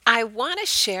I want to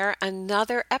share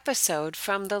another episode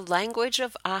from the Language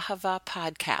of Ahava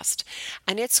podcast,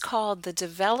 and it's called The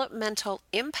Developmental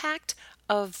Impact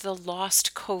of the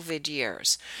Lost COVID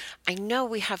Years. I know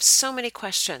we have so many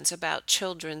questions about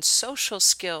children's social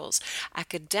skills,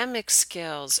 academic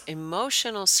skills,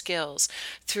 emotional skills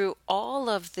through all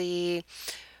of the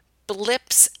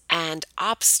blips and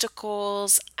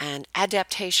obstacles and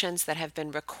adaptations that have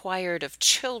been required of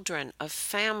children, of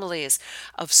families,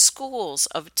 of schools,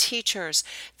 of teachers.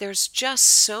 There's just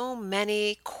so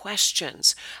many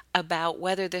questions about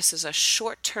whether this is a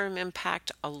short-term impact,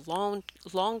 a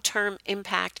long-term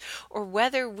impact, or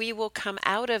whether we will come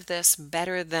out of this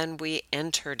better than we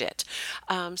entered it.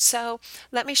 So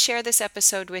let me share this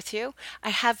episode with you.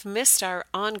 I have missed our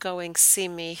ongoing See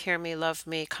Me, Hear Me, Love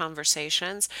Me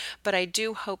conversations, but I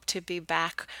do hope to be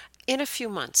back in a few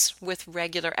months with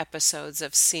regular episodes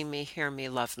of See Me, Hear Me,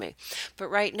 Love Me. But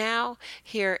right now,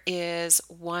 here is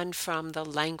one from the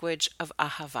Language of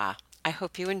Ahava. I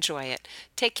hope you enjoy it.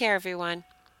 Take care, everyone.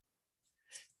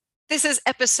 This is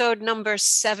episode number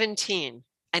 17,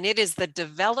 and it is the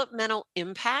developmental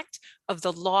impact of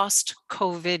the lost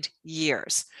COVID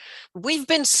years. We've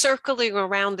been circling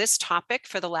around this topic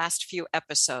for the last few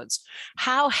episodes.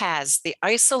 How has the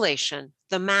isolation,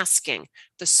 the masking,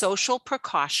 the social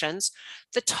precautions,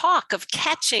 the talk of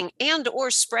catching and or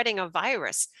spreading a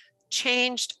virus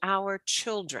changed our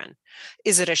children?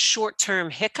 Is it a short-term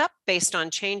hiccup based on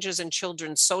changes in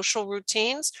children's social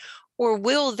routines? Or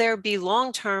will there be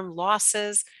long-term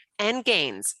losses and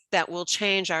gains that will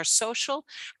change our social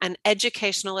and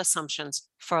educational assumptions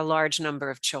for a large number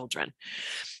of children?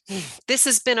 This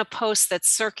has been a post that's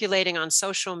circulating on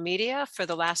social media for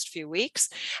the last few weeks,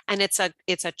 and it's a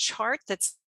chart that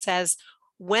says,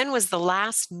 when was the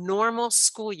last normal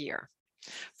school year?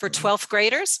 For 12th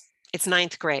graders, it's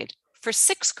ninth grade. For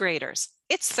sixth graders,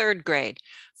 it's third grade.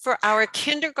 For our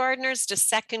kindergartners to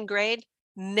second grade,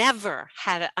 never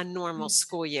had a normal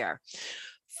school year.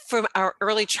 For our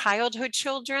early childhood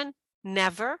children,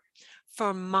 never.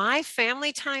 For my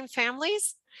family time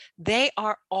families, they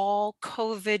are all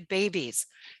COVID babies.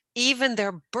 Even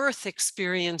their birth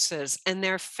experiences and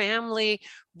their family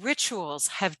rituals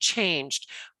have changed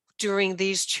during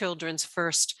these children's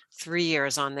first 3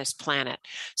 years on this planet.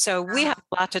 So we have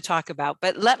a lot to talk about,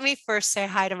 but let me first say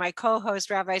hi to my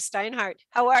co-host, Rabbi Steinhardt.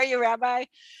 How are you, Rabbi?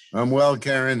 I'm well,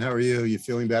 Karen. How are you? You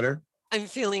feeling better? I'm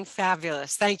feeling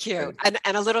fabulous. Thank you. Good.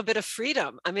 And a little bit of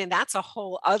freedom. I mean, that's a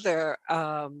whole other,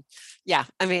 yeah.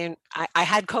 I mean, I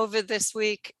had COVID this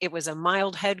week. It was a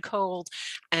mild head cold.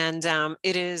 And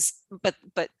it is, but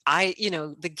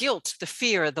the guilt, the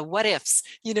fear, the what ifs,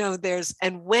 there's,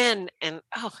 and when, and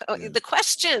Yeah. the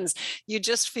questions, you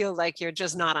just feel like you're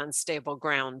just not on stable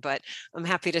ground. But I'm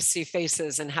happy to see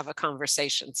faces and have a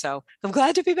conversation. So I'm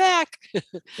glad to be back.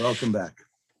 Welcome back.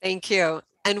 Thank you.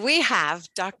 And we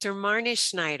have Dr. Marnie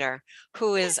Schneider,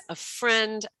 who is a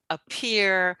friend, a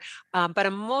peer, but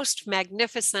a most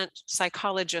magnificent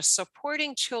psychologist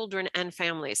supporting children and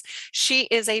families. She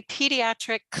is a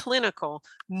pediatric clinical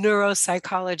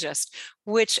neuropsychologist,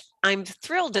 which I'm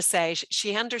thrilled to say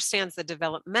she understands the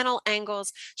developmental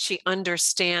angles, she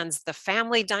understands the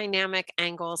family dynamic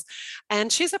angles,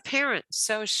 and she's a parent,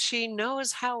 so she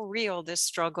knows how real this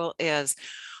struggle is.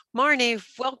 Marnie,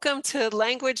 welcome to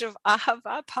Language of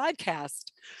Ahava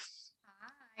podcast.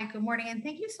 Hi, good morning. And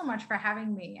thank you so much for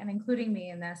having me and including me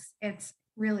in this. It's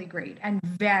really great and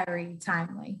very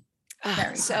timely.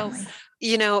 Very timely.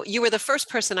 You were the first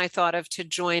person I thought of to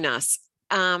join us.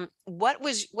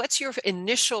 What's your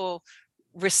initial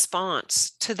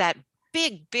response to that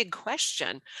big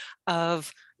question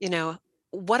of,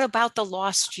 what about the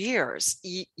lost years?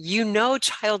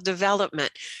 Child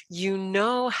development,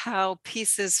 how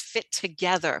pieces fit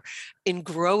together in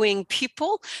growing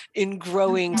people, in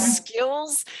growing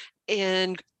skills,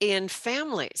 in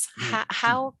families.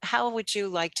 How would you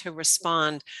like to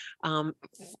respond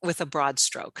with a broad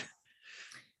stroke?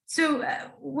 So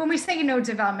when we say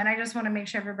development, I just want to make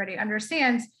sure everybody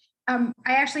understands. I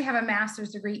actually have a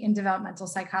master's degree in developmental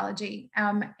psychology,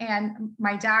 and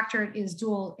my doctorate is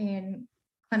dual in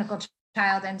clinical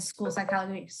child and school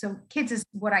psychology. So kids is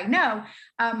what I know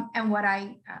and what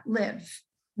I live,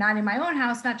 not in my own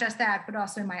house, not just that, but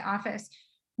also in my office.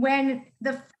 When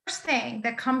the first thing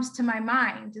that comes to my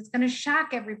mind is going to shock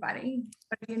everybody,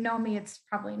 but if you know me, it's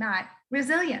probably not,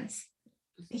 resilience.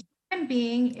 The human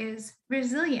being is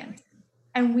resilient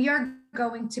and we are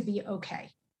going to be okay.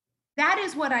 That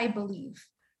is what I believe.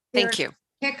 Thank you.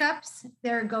 Hiccups,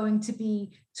 there are going to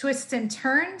be twists and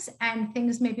turns and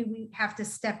things maybe we have to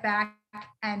step back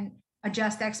and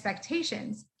adjust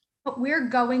expectations, but we're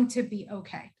going to be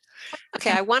okay.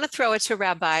 Okay, I want to throw it to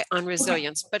Rabbi on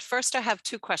resilience, but first I have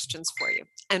two questions for you.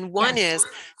 And one Yes. is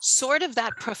sort of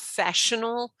that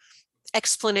professional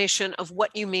explanation of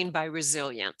what you mean by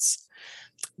resilience.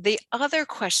 The other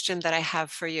question that I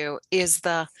have for you is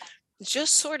the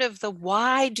just sort of the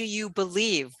why do you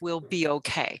believe we'll be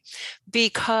okay?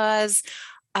 Because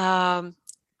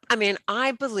I mean,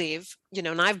 I believe,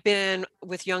 and I've been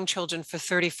with young children for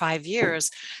 35 years,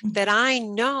 that I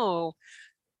know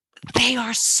they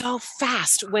are so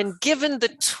fast when given the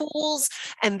tools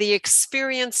and the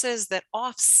experiences that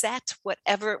offset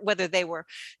whatever, whether they were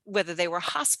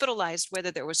hospitalized,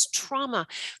 whether there was trauma.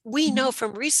 We know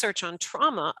from research on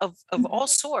trauma of all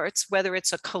sorts, whether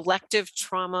it's a collective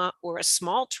trauma or a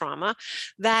small trauma,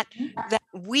 that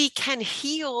we can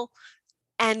heal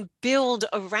and build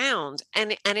around,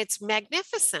 and it's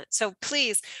magnificent. So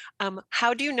please,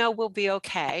 how do you know we'll be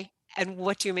okay, and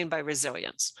what do you mean by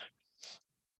resilience?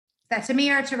 That's to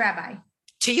me or to Rabbi?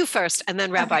 To you first, and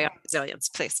then Rabbi Okay. on resilience,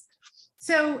 please.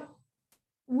 So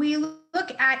we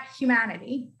look at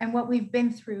humanity and what we've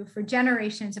been through for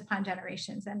generations upon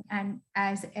generations. And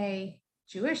as a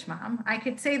Jewish mom, I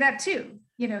could say that too.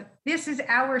 This is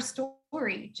our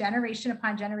story, generation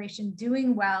upon generation,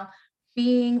 doing well,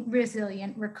 being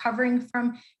resilient, recovering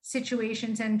from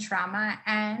situations and trauma,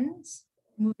 and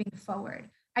moving forward.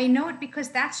 I know it because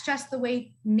that's just the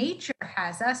way nature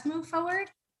has us move forward,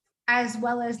 as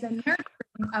well as the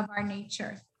nurturing of our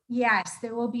nature. Yes,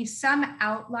 there will be some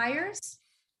outliers.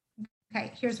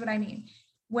 Okay, here's what I mean.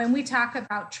 When we talk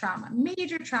about trauma,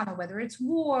 major trauma, whether it's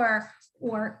war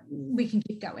or we can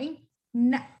keep going,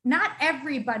 not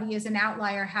everybody is an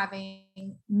outlier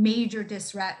having major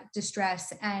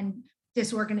distress and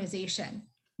disorganization.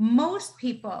 Most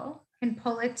people can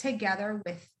pull it together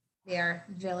with their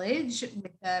village,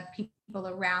 with the people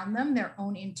around them, their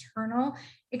own internal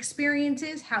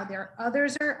experiences, how their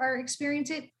others are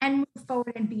experiencing it, and move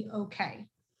forward and be okay.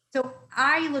 So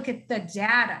I look at the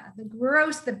data,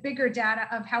 the bigger data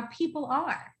of how people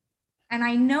are. And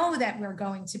I know that we're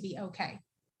going to be okay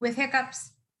with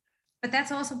hiccups, but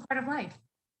that's also part of life.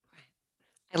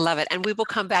 I love it. And we will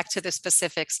come back to the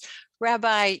specifics.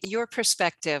 Rabbi, your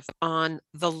perspective on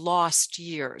the lost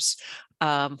years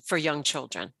for young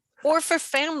children or for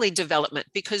family development,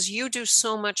 because you do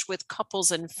so much with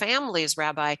couples and families,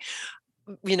 Rabbi.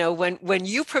 When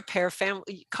you prepare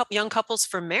young couples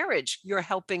for marriage, you're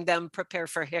helping them prepare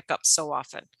for hiccups so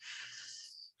often.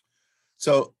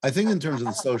 So I think in terms of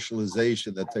the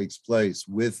socialization that takes place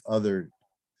with other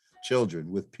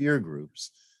children, with peer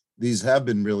groups, these have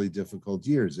been really difficult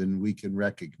years, and we can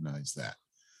recognize that.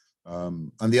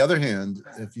 On the other hand,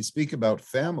 if you speak about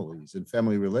families and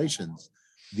family relations,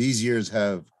 these years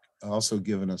have also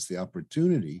given us the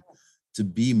opportunity to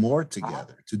be more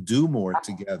together, to do more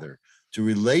together, to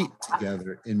relate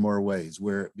together in more ways,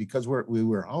 because we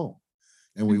were home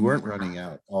and we weren't running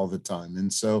out all the time.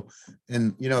 And so,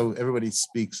 everybody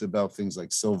speaks about things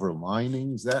like silver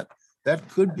linings. That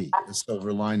could be a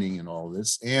silver lining in all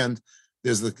this. And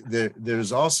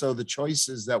there's also the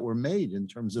choices that were made in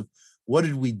terms of what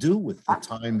did we do with the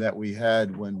time that we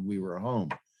had when we were home.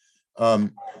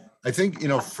 I think,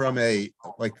 from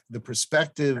the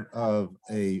perspective of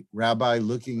a rabbi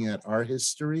looking at our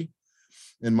history,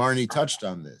 and Marnie touched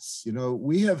on this,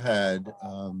 we've had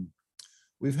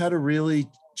a really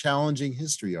challenging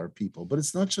history, our people, but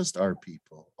it's not just our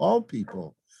people. All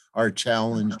people are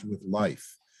challenged with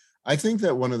life. I think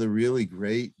that one of the really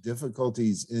great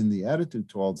difficulties in the attitude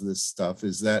towards this stuff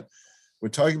is that we're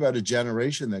talking about a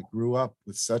generation that grew up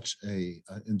with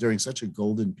and during such a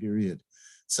golden period,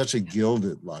 such a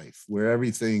gilded life where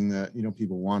everything that,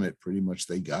 people wanted, pretty much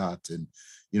they got. And,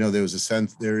 there is a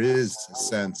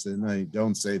sense, and I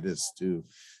don't say this in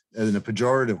a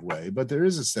pejorative way, but there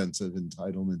is a sense of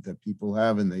entitlement that people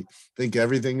have, and they think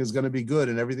everything is going to be good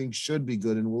and everything should be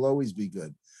good and will always be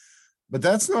good. But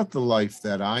that's not the life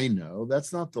that I know.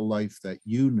 That's not the life that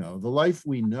you know. The life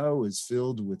we know is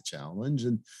filled with challenge.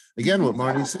 And again, what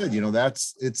Marnie said,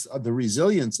 it's the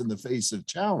resilience in the face of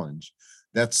challenge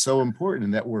that's so important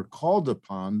and that we're called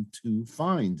upon to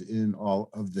find in all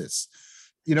of this.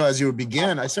 As you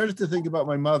began, I started to think about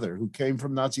my mother, who came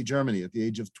from Nazi Germany at the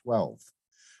age of 12.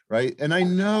 Right. And I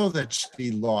know that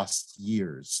she lost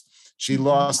years. She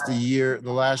lost the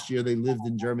last year they lived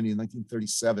in Germany in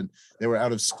 1937. They were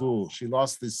out of school. She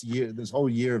lost this whole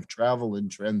year of travel and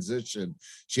transition.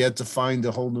 She had to find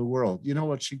a whole new world. You know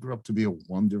what? She grew up to be a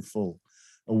wonderful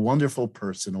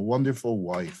person, a wonderful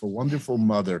wife, a wonderful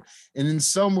mother. And in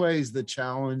some ways, the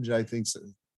challenge, I think,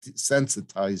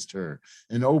 sensitized her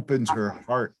and opened her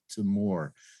heart to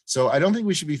more. So I don't think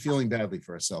we should be feeling badly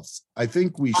for ourselves. I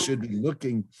think we should be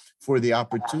looking for the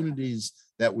opportunities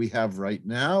that we have right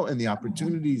now and the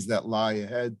opportunities that lie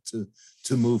ahead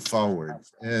to move forward.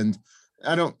 And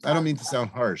I don't mean to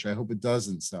sound harsh. I hope it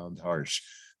doesn't sound harsh,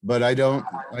 but I know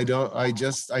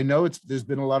there's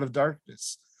been a lot of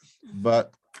darkness,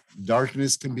 but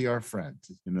darkness can be our friend,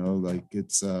 like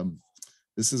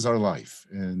this is our life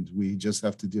and we just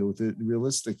have to deal with it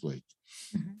realistically.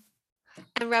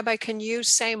 And Rabbi, can you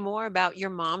say more about your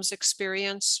mom's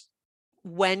experience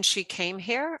when she came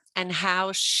here and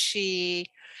how she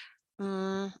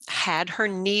had her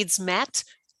needs met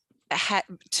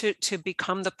to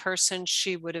become the person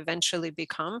she would eventually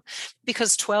become?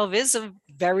 Because 12 is a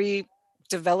very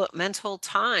developmental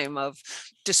time of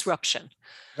disruption.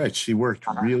 Right. She worked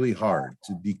really hard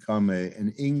to become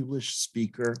an English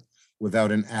speaker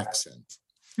without an accent.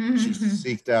 She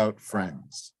seeked out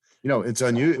friends.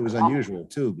 It was unusual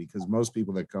too, because most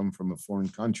people that come from a foreign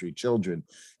country, children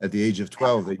at the age of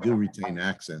 12, they do retain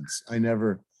accents.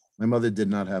 My mother did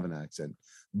not have an accent,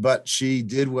 but she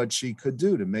did what she could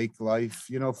do to make life,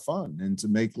 fun and to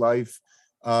make life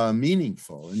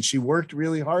meaningful. And she worked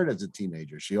really hard as a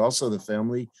teenager. The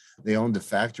family, they owned a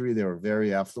factory. They were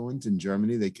very affluent in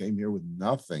Germany. They came here with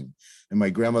nothing. And my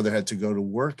grandmother had to go to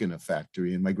work in a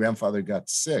factory, and my grandfather got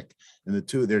sick. And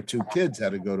their two kids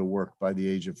had to go to work by the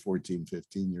age of 14,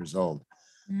 15 years old.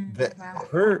 But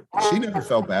she never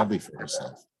felt badly for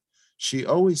herself. She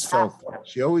always felt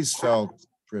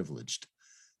privileged.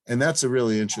 And that's a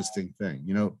really interesting thing.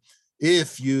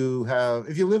 If you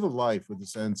live a life with a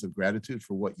sense of gratitude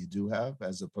for what you do have,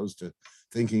 as opposed to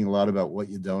thinking a lot about what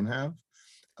you don't have,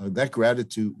 that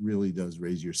gratitude really does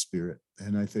raise your spirit.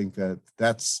 And I think I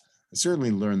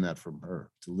certainly learned that from her,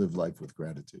 to live life with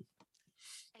gratitude.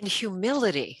 And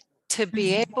humility, to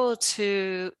be able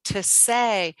to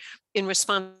say in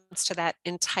response to that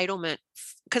entitlement,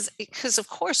 because of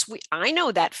course I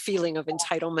know that feeling of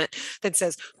entitlement that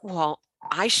says, well,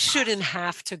 I shouldn't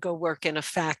have to go work in a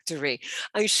factory.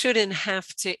 I shouldn't have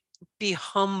to be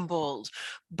humbled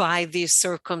by these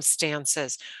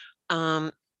circumstances.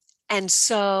 And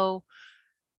so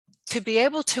to be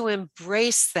able to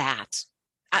embrace that,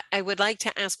 I would like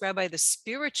to ask Rabbi the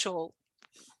spiritual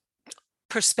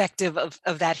perspective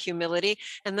of that humility.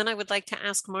 And then I would like to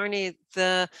ask Marnie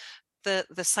the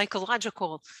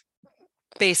psychological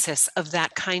basis of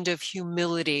that kind of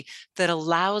humility that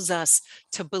allows us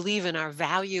to believe in our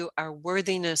value, our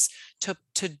worthiness, to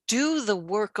do the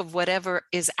work of whatever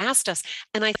is asked us.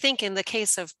 And I think in the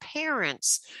case of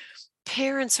parents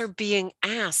are being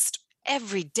asked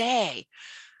every day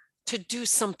to do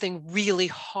something really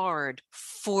hard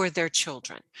for their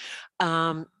children,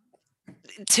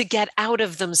 to get out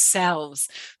of themselves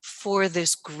for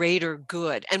this greater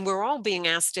good. And we're all being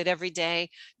asked it every day,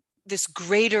 this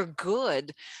greater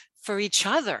good for each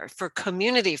other, for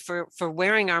community, for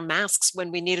wearing our masks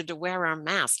when we needed to wear our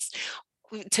masks,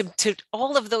 to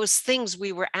all of those things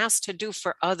we were asked to do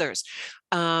for others.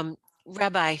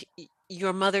 Rabbi,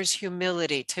 your mother's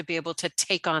humility to be able to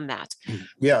take on that.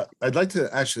 Yeah, I'd like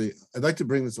to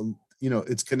bring this,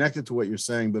 it's connected to what you're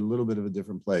saying, but a little bit of a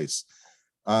different place.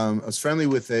 I was friendly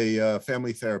with a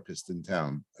family therapist in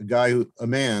town, a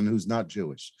man who's not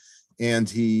Jewish. And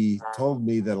he told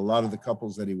me that a lot of the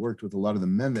couples that he worked with, a lot of the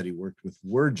men that he worked with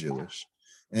were Jewish.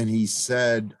 And he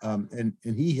said, and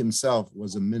he himself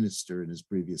was a minister in his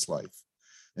previous life.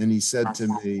 And he said to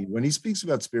me, when he speaks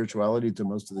about spirituality to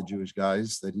most of the Jewish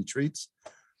guys that he treats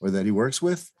or that he works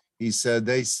with, he said,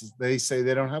 they say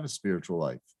they don't have a spiritual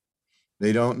life.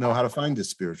 They don't know how to find a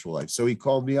spiritual life. So he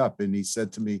called me up and he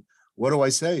said to me, what do I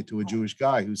say to a Jewish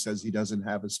guy who says he doesn't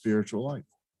have a spiritual life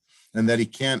and that he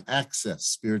can't access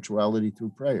spirituality through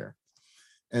prayer?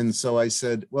 And so I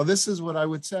said, well, this is what I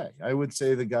would say. I would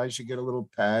say the guy should get a little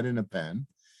pad and a pen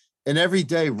and every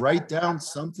day write down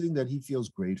something that he feels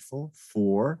grateful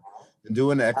for and do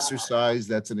an exercise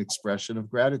that's an expression of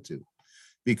gratitude,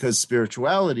 because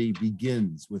spirituality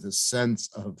begins with a sense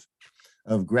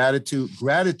of gratitude.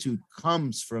 Gratitude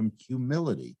comes from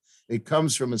humility. It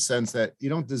comes from a sense that you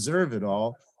don't deserve it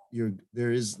all.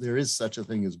 There is such a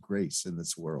thing as grace in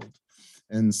this world.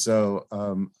 And so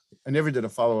I never did a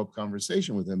follow-up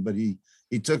conversation with him, but he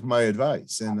took my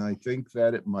advice. And I think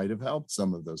that it might have helped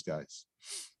some of those guys.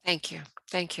 Thank you.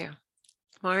 Thank you.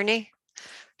 Marnie,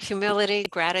 humility,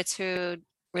 gratitude,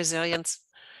 resilience.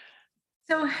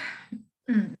 So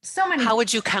many. How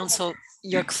would you counsel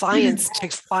your clients to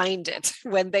find it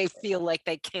when they feel like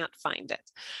they can't find it?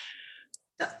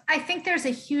 I think there's a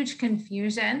huge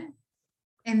confusion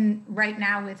right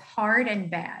now with hard and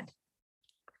bad.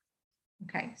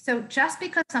 Okay, so just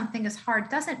because something is hard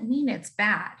doesn't mean it's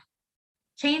bad.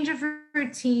 change of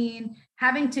routine,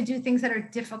 having to do things that are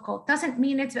difficult doesn't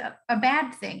mean it's a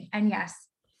bad thing. And yes,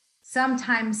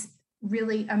 sometimes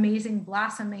really amazing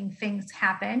blossoming things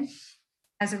happen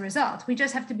as a result. We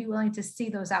just have to be willing to see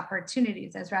those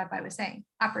opportunities, as Rabbi was saying,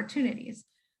 opportunities.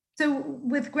 So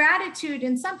with gratitude,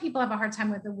 and some people have a hard time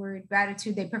with the word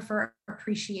gratitude, they prefer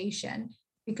appreciation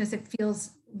because it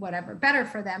feels whatever better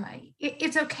for them.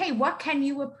 It's okay. What can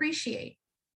you appreciate?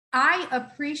 I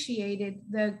appreciated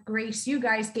the grace you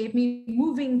guys gave me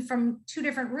moving from 2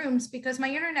 different rooms because my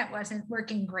internet wasn't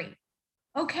working great.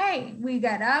 Okay, we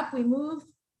got up, we moved.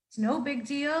 It's no big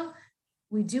deal.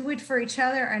 We do it for each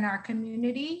other and our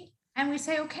community, and we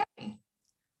say, okay.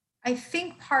 I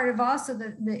think part of also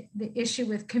the issue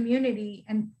with community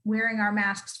and wearing our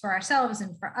masks for ourselves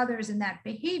and for others and that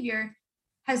behavior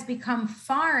has become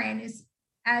foreign is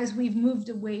as we've moved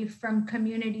away from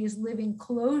communities living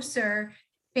closer,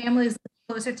 families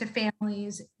closer to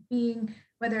families, being,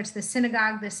 whether it's the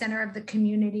synagogue, the center of the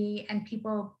community, and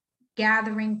people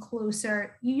gathering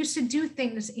closer. You used to do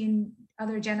things in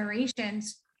other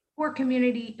generations for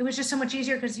community. It was just so much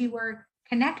easier because you were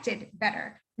connected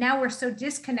better. Now we're so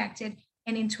disconnected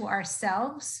and into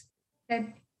ourselves that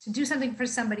to do something for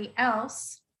somebody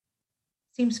else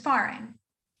seems foreign.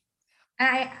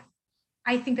 And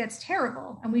I think that's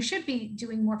terrible. And we should be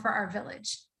doing more for our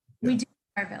village. Yeah. We do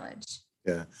our village.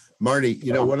 Yeah. Marty,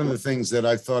 one of the things that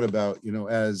I thought about,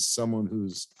 as someone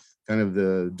who's kind of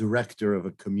the director of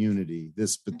a community,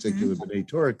 this particular B'nai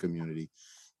Torah community,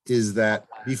 is that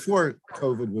before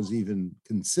COVID was even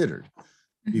considered,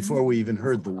 before we even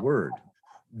heard the word,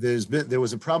 there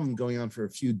was a problem going on for a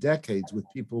few decades with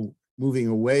people moving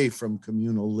away from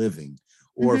communal living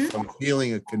or from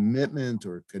feeling a commitment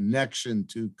or connection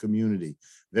to community.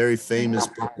 Very famous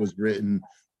book was written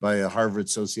by a Harvard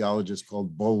sociologist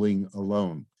called Bowling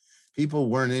Alone. People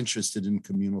weren't interested in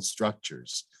communal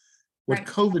structures. What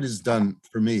COVID has done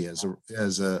for me as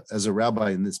a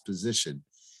rabbi in this position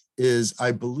is,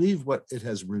 I believe, what it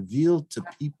has revealed to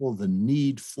people the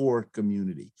need for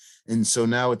community. And so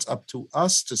now it's up to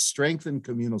us to strengthen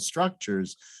communal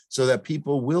structures so that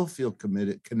people will feel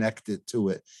connected to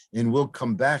it, and will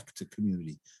come back to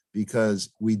community,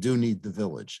 because we do need the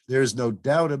village. There's no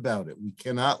doubt about it. We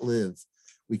cannot live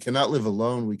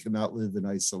alone. We cannot live in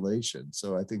isolation.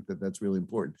 So I think that that's really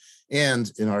important.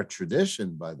 And in our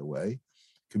tradition, by the way,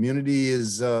 community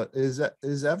is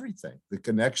everything. The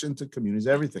connection to community is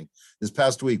everything. This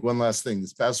past week, one last thing.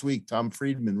 This past week, Tom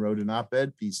Friedman wrote an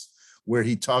op-ed piece where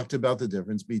he talked about the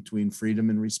difference between freedom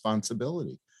and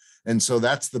responsibility. And so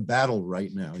that's the battle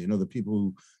right now.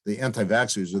 The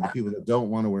anti-vaxxers, or the people that don't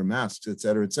want to wear masks, et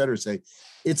cetera, say,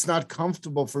 it's not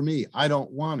comfortable for me. I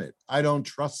don't want it. I don't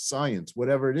trust science,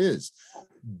 whatever it is.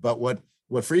 But what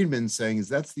Friedman's saying is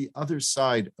that's the other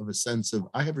side of a sense of,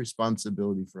 I have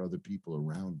responsibility for other people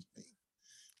around me.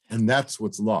 And that's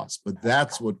what's lost. But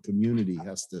that's what community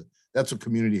has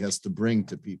to bring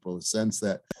to people, a sense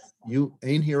that you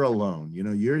ain't here alone.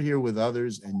 You're here with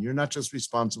others, and you're not just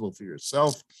responsible for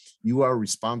yourself. You are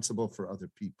responsible for other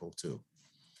people too.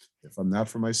 If I'm not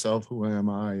for myself, who am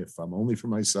I? If I'm only for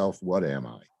myself, what am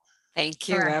I? Thank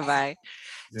you, Rabbi.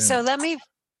 Yeah. So let me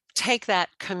take that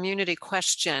community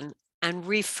question and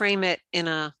reframe it in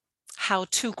a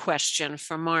how-to question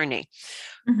for Marnie,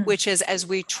 which is, as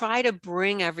we try to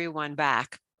bring everyone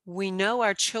back, we know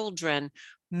our children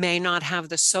may not have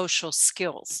the social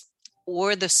skills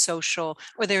or the social,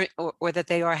 or that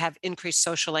they have increased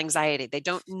social anxiety. They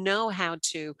don't know how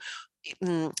to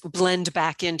blend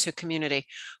back into community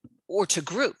or to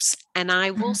groups. And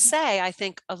I will say, I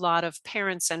think a lot of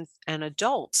parents and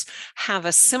adults have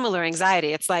a similar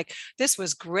anxiety. It's like, this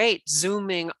was great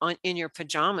Zooming in your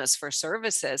pajamas for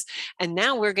services. And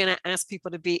now we're going to ask people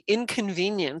to be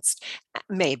inconvenienced,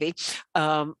 maybe,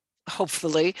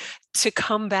 hopefully, to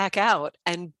come back out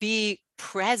and be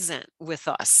present with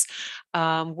us,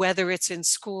 whether it's in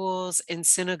schools, in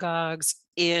synagogues,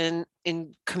 in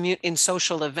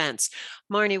social events.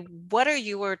 Marnie, what are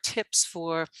your tips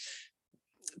for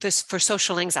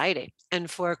social anxiety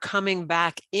and for coming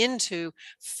back into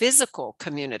physical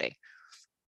community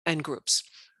and groups?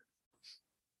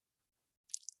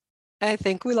 I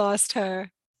think we lost her.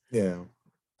 Yeah.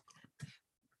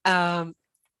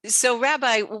 So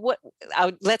Rabbi,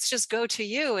 let's just go to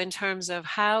you in terms of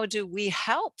how do we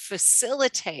help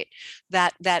facilitate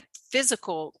that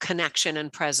physical connection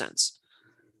and presence?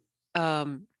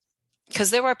 Because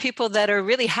there are people that are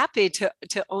really happy to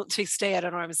stay at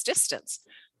an arm's distance.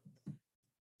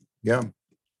 Yeah.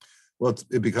 Well,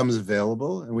 it becomes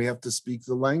available, and we have to speak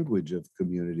the language of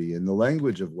community and the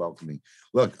language of welcoming.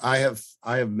 Look, I've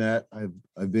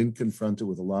been confronted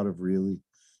with a lot of really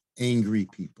angry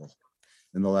people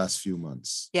in the last few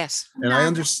months. Yes. And I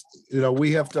understand,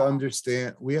 we have to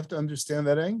understand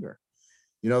that anger,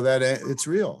 that it's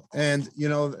real. And,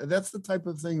 that's the type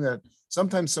of thing that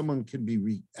sometimes someone can be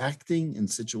reacting in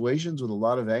situations with a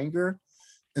lot of anger,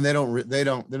 and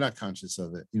they're not conscious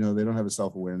of it. They don't have a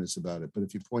self-awareness about it. But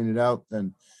if you point it out,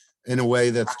 then in a way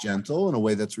that's gentle, in a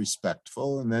way that's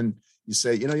respectful, and then you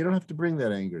say, you don't have to bring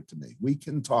that anger to me. We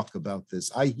can talk about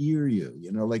this. I hear you,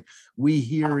 like we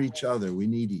hear each other. We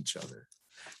need each other.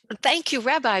 Thank you,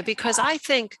 Rabbi, because I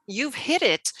think you've hit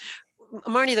it.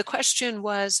 Marnie, the question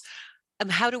was,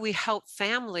 how do we help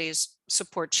families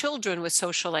support children with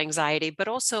social anxiety, but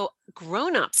also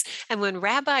grown-ups? And when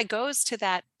Rabbi goes to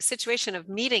that situation of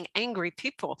meeting angry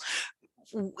people,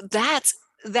 that's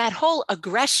that whole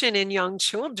aggression in young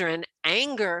children,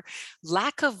 anger,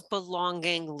 lack of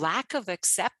belonging, lack of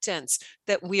acceptance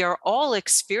that we are all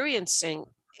experiencing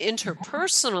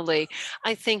interpersonally,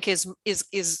 I think is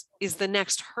the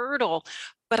next hurdle.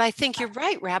 But I think you're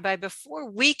right, Rabbi, before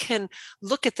we can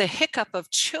look at the hiccup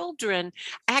of children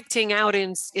acting out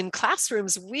in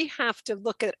classrooms, we have to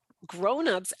look at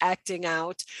grown-ups acting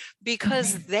out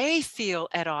because they feel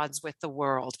at odds with the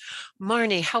world.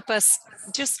 Marnie, help us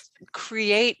just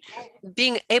create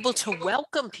being able to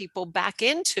welcome people back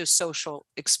into social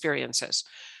experiences.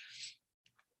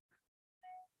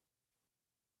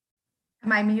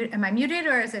 Am I muted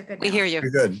or is it good? We hear you.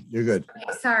 You're good.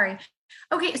 Okay, sorry.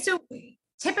 Okay, so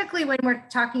typically when we're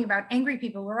talking about angry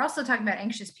people, we're also talking about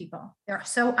anxious people. They're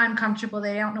so uncomfortable.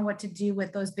 They don't know what to do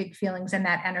with those big feelings and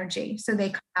that energy. So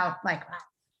they come out like that.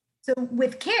 So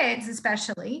with kids,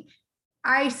 especially,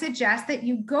 I suggest that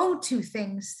you go to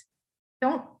things.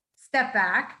 Don't step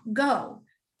back, go,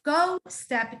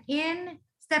 step in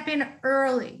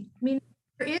early. I mean,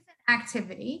 there is an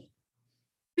activity.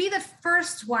 Be the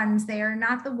first ones there,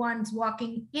 not the ones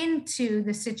walking into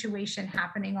the situation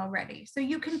happening already. So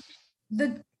you can,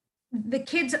 the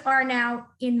kids are now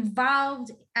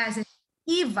involved as it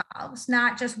evolves,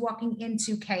 not just walking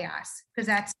into chaos. Because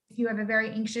that's, if you have a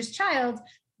very anxious child,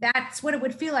 that's what it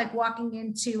would feel like walking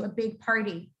into a big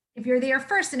party. If you're there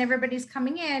first and everybody's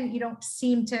coming in, you don't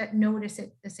seem to notice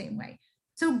it the same way.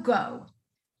 So go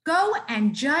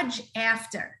and judge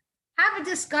after. Have a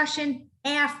discussion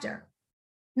after.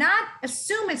 Not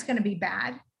assume it's going to be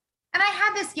bad. And I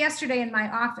had this yesterday in my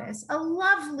office, a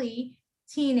lovely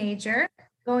teenager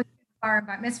going to bar and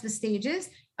bat mitzvah stages,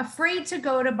 afraid to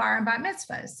go to bar and bat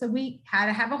mitzvahs. So we had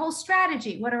to have a whole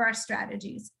strategy. What are our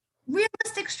strategies?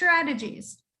 Realistic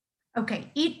strategies.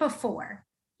 Okay, eat before.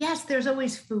 Yes, there's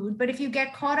always food, but if you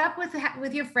get caught up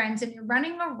with your friends and you're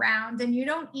running around and you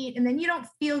don't eat and then you don't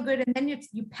feel good and then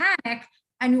you panic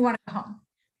and you want to go home.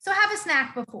 So have a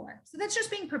snack before. So that's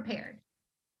just being prepared.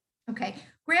 Okay,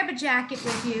 grab a jacket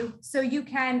with you so you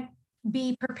can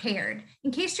be prepared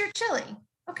in case you're chilly.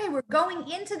 Okay, we're going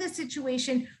into this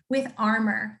situation with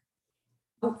armor.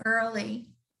 Go early.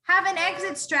 Have an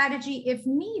exit strategy if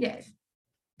needed.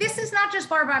 This is not just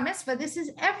bar mitzvah, this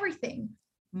is everything.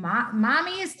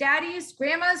 Mommies, daddies,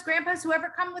 grandmas, grandpas,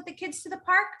 whoever come with the kids to the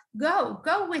park,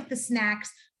 go with the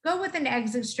snacks, go with an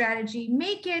exit strategy,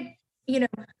 make it,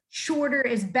 shorter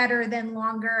is better than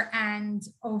longer and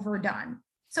overdone.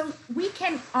 So we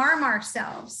can arm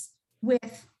ourselves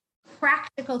with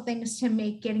practical things to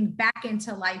make getting back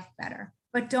into life better,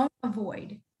 but don't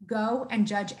avoid. Go and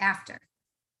judge after.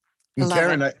 And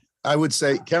Karen, I would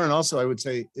say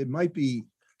it might be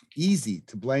easy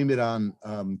to blame it on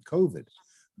COVID,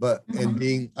 and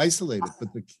being isolated. But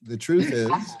the truth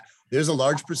is, there's a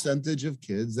large percentage of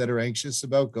kids that are anxious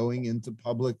about going into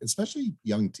public, especially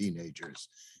young teenagers,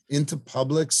 into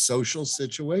public social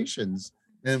situations,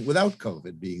 and without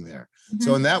COVID being there.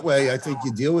 So in that way, I think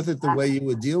you deal with it the way you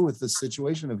would deal with the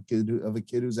situation of a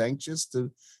kid who's anxious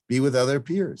to be with other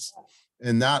peers.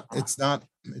 And it's not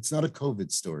a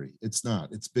COVID story.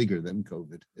 It's bigger than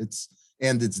COVID. It's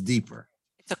deeper.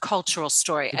 It's a cultural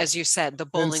story, as you said, the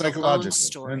bowling alone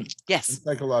story. Yes. And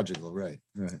psychological, right.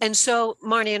 And so,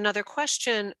 Marnie, another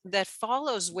question that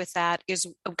follows with that is,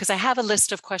 because I have a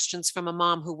list of questions from a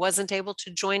mom who wasn't able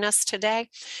to join us today,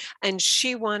 and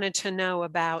she wanted to know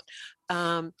about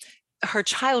her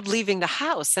child leaving the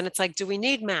house. And it's like, do we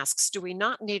need masks? Do we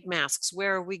not need masks?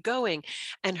 Where are we going?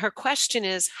 And her question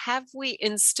is, have we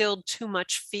instilled too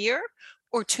much fear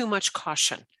or too much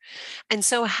caution? And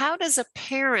so how does a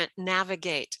parent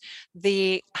navigate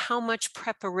how much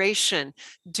preparation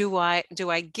do I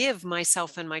give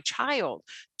myself and my child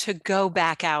to go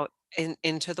back out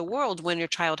into the world when your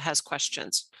child has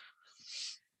questions?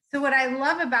 So what I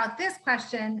love about this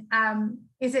question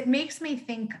is it makes me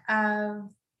think of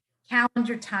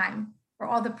calendar time or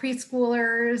all the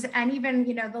preschoolers, and even,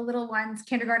 the little ones,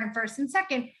 kindergarten, first and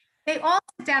second, they all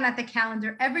sit down at the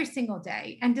calendar every single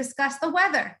day and discuss the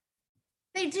weather.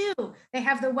 They do. They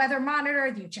have the weather monitor.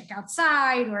 You check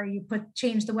outside, or you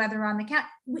change the weather on the cat.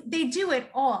 They do it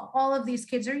all. All of these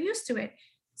kids are used to it.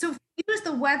 So if we use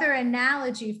the weather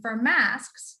analogy for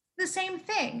masks, the same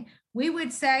thing. We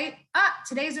would say,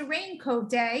 today's a raincoat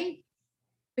day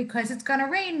because it's going to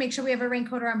rain. Make sure we have a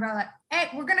raincoat or umbrella. Hey,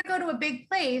 we're going to go to a big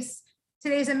place.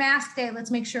 Today's a mask day.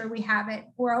 Let's make sure we have it,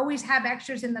 or always have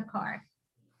extras in the car.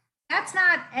 That's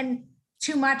not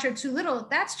too much or too little.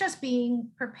 That's just being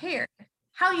prepared.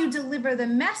 How you deliver the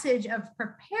message of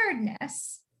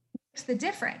preparedness makes the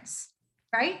difference,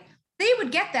 right? They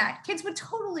would get that. Kids would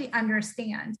totally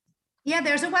understand. Yeah,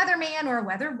 there's a weatherman or a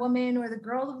weather woman or the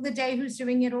girl of the day who's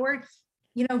doing it, or,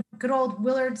 good old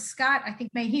Willard Scott. I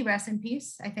think, may he rest in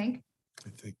peace, I think.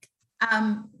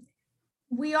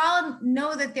 We all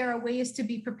know that there are ways to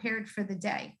be prepared for the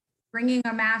day. Bringing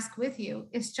a mask with you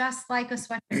is just like a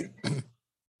sweater.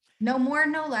 No more,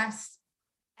 no less.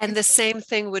 And the same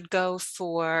thing would go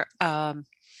for that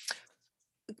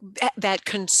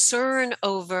concern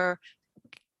over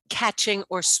catching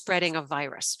or spreading a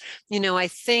virus. I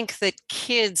think that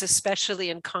kids, especially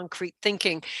in concrete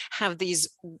thinking, have these,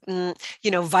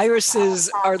 viruses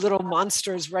are little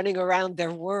monsters running around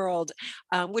their world,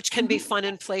 which can be fun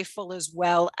and playful as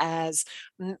well as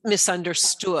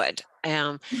misunderstood.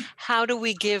 How do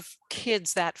we give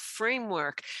kids that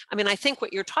framework? I think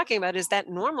what you're talking about is that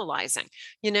normalizing,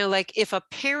 like if a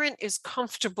parent is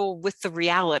comfortable with the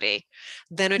reality,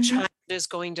 then a child is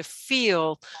going to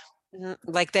feel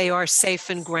like they are safe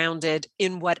and grounded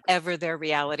in whatever their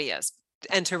reality is.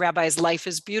 And to Rabbi's life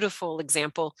is beautiful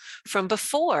example from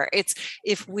before, it's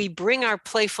if we bring our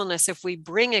playfulness, if we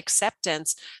bring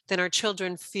acceptance, then our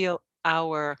children feel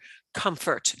our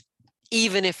comfort,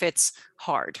 even if it's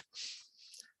hard.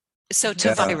 So to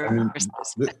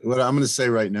what I'm going to say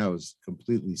right now is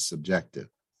completely subjective,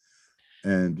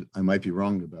 and I might be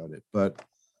wrong about it, but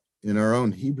in our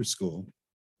own Hebrew school,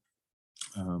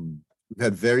 we've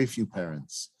had very few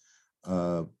parents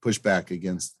push back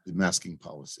against the masking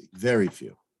policy. Very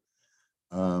few.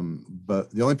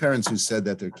 But the only parents who said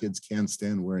that their kids can't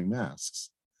stand wearing masks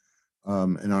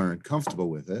and aren't comfortable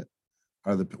with it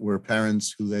were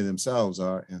parents who they themselves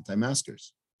are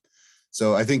anti-maskers.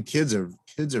 So I think kids are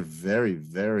very,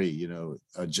 very,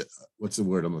 what's the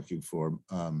word I'm looking for?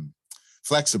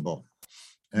 Flexible.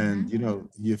 And,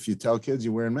 if you tell kids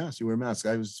you're wearing masks, you wear masks.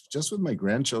 I was just with my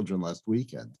grandchildren last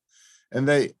weekend. And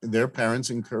their parents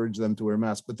encourage them to wear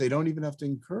masks, but they don't even have to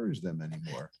encourage them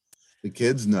anymore. The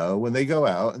kids know when they go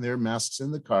out and there are masks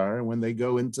in the car, and when they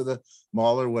go into the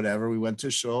mall or whatever, we went to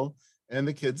shul, and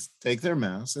the kids take their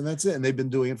masks, and that's it. And they've been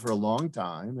doing it for a long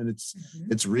time, and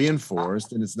it's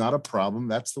reinforced, and it's not a problem.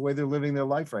 That's the way they're living their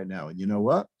life right now. And you know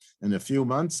what? In a few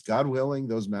months, God willing,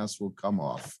 those masks will come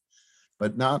off,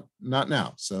 but not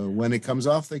now. So when it comes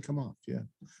off, they come off. Yeah.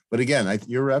 But again,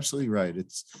 you're absolutely right.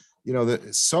 It's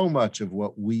so much of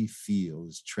what we feel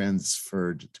is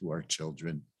transferred to our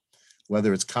children,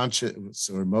 whether it's conscious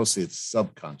or mostly it's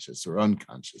subconscious or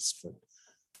unconscious. But,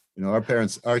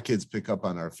 our kids pick up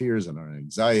on our fears and our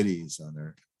anxieties, on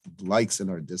our likes and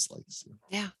our dislikes.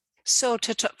 Yeah. So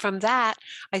from that,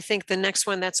 I think the next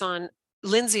one that's on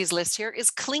Lindsay's list here is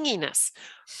clinginess.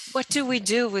 What do we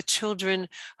do with children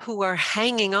who are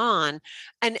hanging on?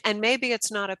 And maybe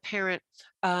it's not a parent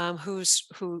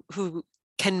who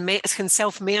can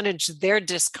self-manage their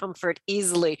discomfort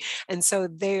easily. And so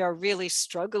they are really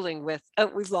struggling with,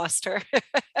 we've lost her.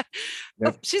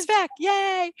 Yep. Oh, she's back.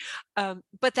 Yay.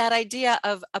 But that idea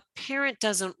of a parent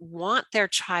doesn't want their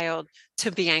child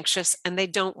to be anxious, and they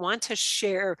don't want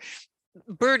to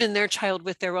burden their child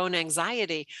with their own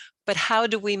anxiety. But how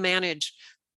do we manage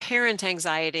parent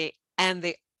anxiety and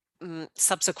the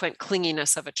subsequent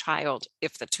clinginess of a child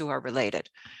if the two are related?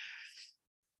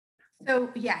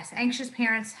 So yes, anxious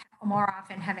parents more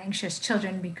often have anxious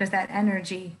children because that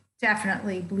energy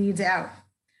definitely bleeds out.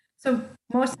 So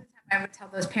most of the time I would tell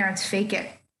those parents, fake it.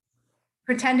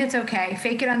 Pretend it's okay.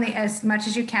 Fake it as much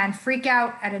as you can. Freak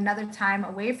out at another time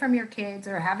away from your kids,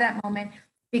 or have that moment,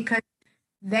 because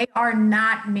they are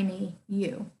not mini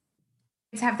you.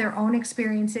 Kids have their own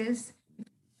experiences. The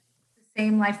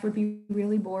same life would be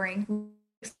really boring.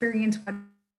 Experience what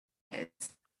it is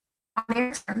on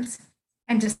their terms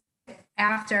and just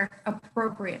after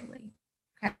appropriately.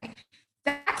 Okay,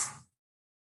 that's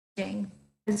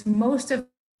because most of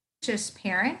just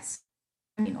parents,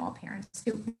 all parents,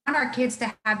 who want our kids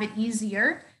to have it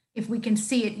easier if we can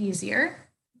see it easier.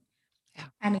 Yeah.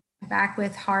 And back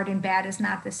with hard and bad is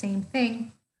not the same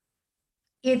thing.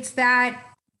 It's that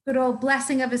good old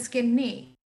blessing of a skinned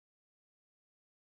knee.